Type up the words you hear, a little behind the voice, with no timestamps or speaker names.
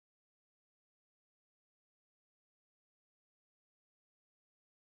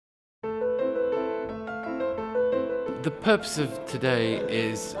The purpose of today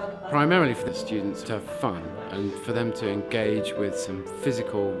is primarily for the students to have fun and for them to engage with some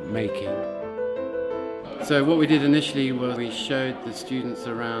physical making. So what we did initially was we showed the students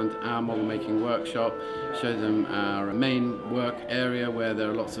around our model making workshop, showed them our main work area where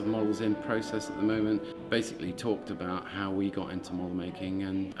there are lots of models in process at the moment, basically talked about how we got into model making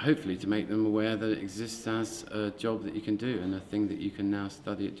and hopefully to make them aware that it exists as a job that you can do and a thing that you can now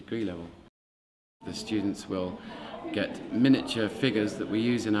study at degree level. The students will get miniature figures that we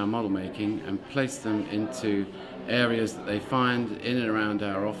use in our model making and place them into areas that they find in and around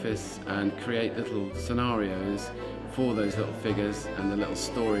our office and create little scenarios for those little figures and the little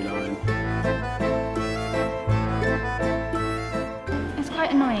storyline. It's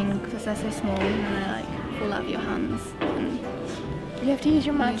quite annoying because they're so small and they like fall out of your hands. And you have to use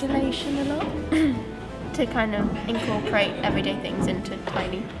your imagination a lot to kind of incorporate everyday things into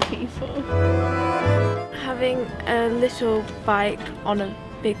tiny people. Having a little bike on a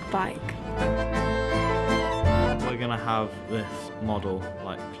big bike. We're going to have this model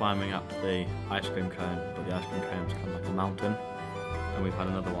like climbing up the ice cream cone, but the ice cream cone's kind of like a mountain, and we've had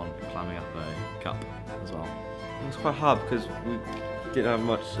another one climbing up a cup as well. It was quite hard because we didn't have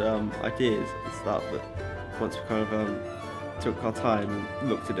much ideas and stuff, but once we kind of took our time and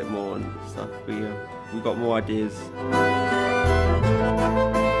looked at it more and stuff, we got more ideas.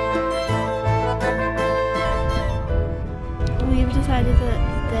 We've decided that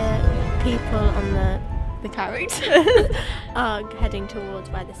the people on the characters are heading towards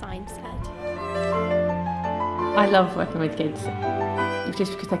where the sign said. I love working with kids,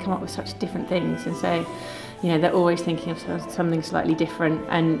 just because they come up with such different things, and so, you know, they're always thinking of something slightly different,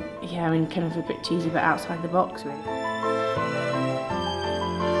 and yeah, I mean, kind of a bit cheesy, but outside the box, really.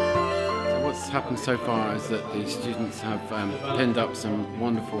 What's happened so far is that the students have pinned up some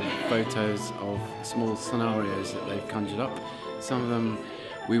wonderful photos of small scenarios that they've conjured up. Some of them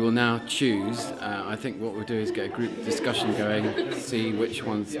we will now choose. I think what we'll do is get a group discussion going, see which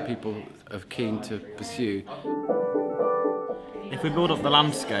ones people are keen to pursue. If we build up the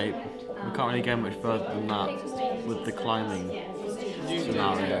landscape, we can't really go much further than that with the climbing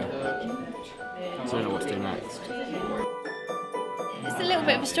scenario. So I don't know what to do next. it's a little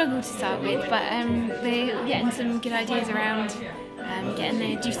bit of a struggle to start with, but we're getting some good ideas around getting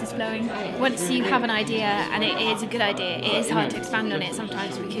the juices flowing. Once you have an idea and it is a good idea, it is hard to expand on it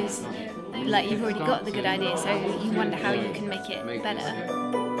sometimes because like you've already got the good idea, so you wonder how you can make it better.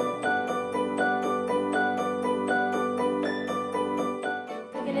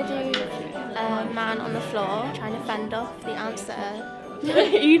 Man on the floor trying to fend off the ants that are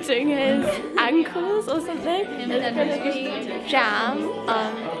eating his ankles or something. There's going to be jam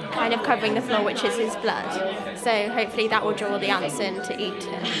kind of covering the floor, which is his blood. So hopefully that will draw the ants in to eat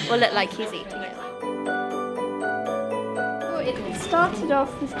him, or look like he's eating it. It started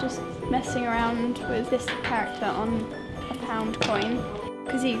off with just messing around with this character on a £1 coin.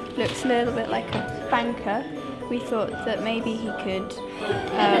 Because he looks a little bit like a banker, we thought that maybe he could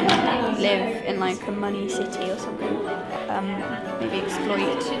live in like a money city or something, maybe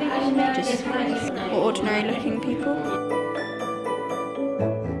exploit just ordinary looking people.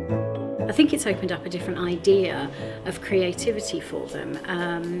 I think it's opened up a different idea of creativity for them,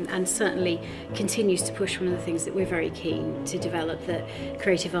 and certainly continues to push one of the things that we're very keen to develop, that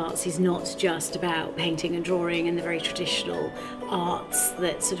creative arts is not just about painting and drawing and the very traditional arts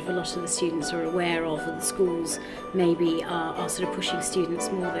that sort of a lot of the students are aware of, or the schools maybe are sort of pushing students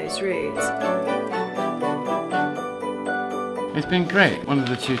more those routes. It's been great. One of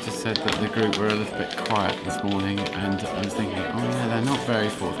the tutors said that the group were a little bit quiet this morning, and I was thinking, oh yeah, they're not very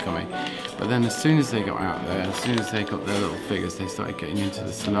forthcoming. But then as soon as they got out there, as soon as they got their little figures, they started getting into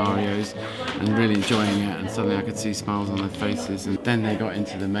the scenarios and really enjoying it, and suddenly I could see smiles on their faces, and then they got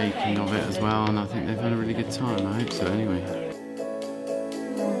into the making of it as well, and I think they've had a really good time. I hope so anyway.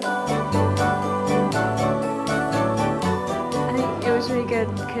 I think it was really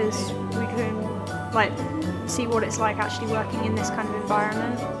good because we could see what it's like actually working in this kind of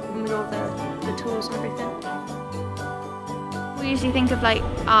environment and with all the tools and everything. We usually think of like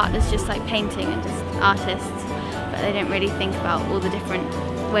art as just like painting and just artists, but they don't really think about all the different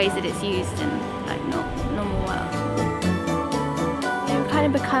ways that it's used in like normal world. You kind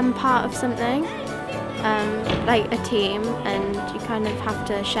of become part of something, like a team, and you kind of have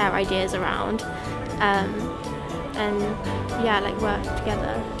to share ideas around, and yeah, like work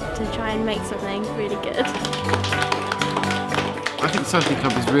together to try and make something really good. I think Society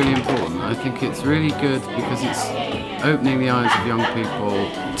Club is really important. I think it's really good because it's opening the eyes of young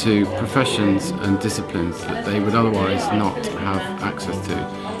people to professions and disciplines that they would otherwise not have access to.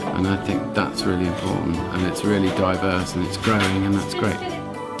 And I think that's really important, and it's really diverse and it's growing, and that's great.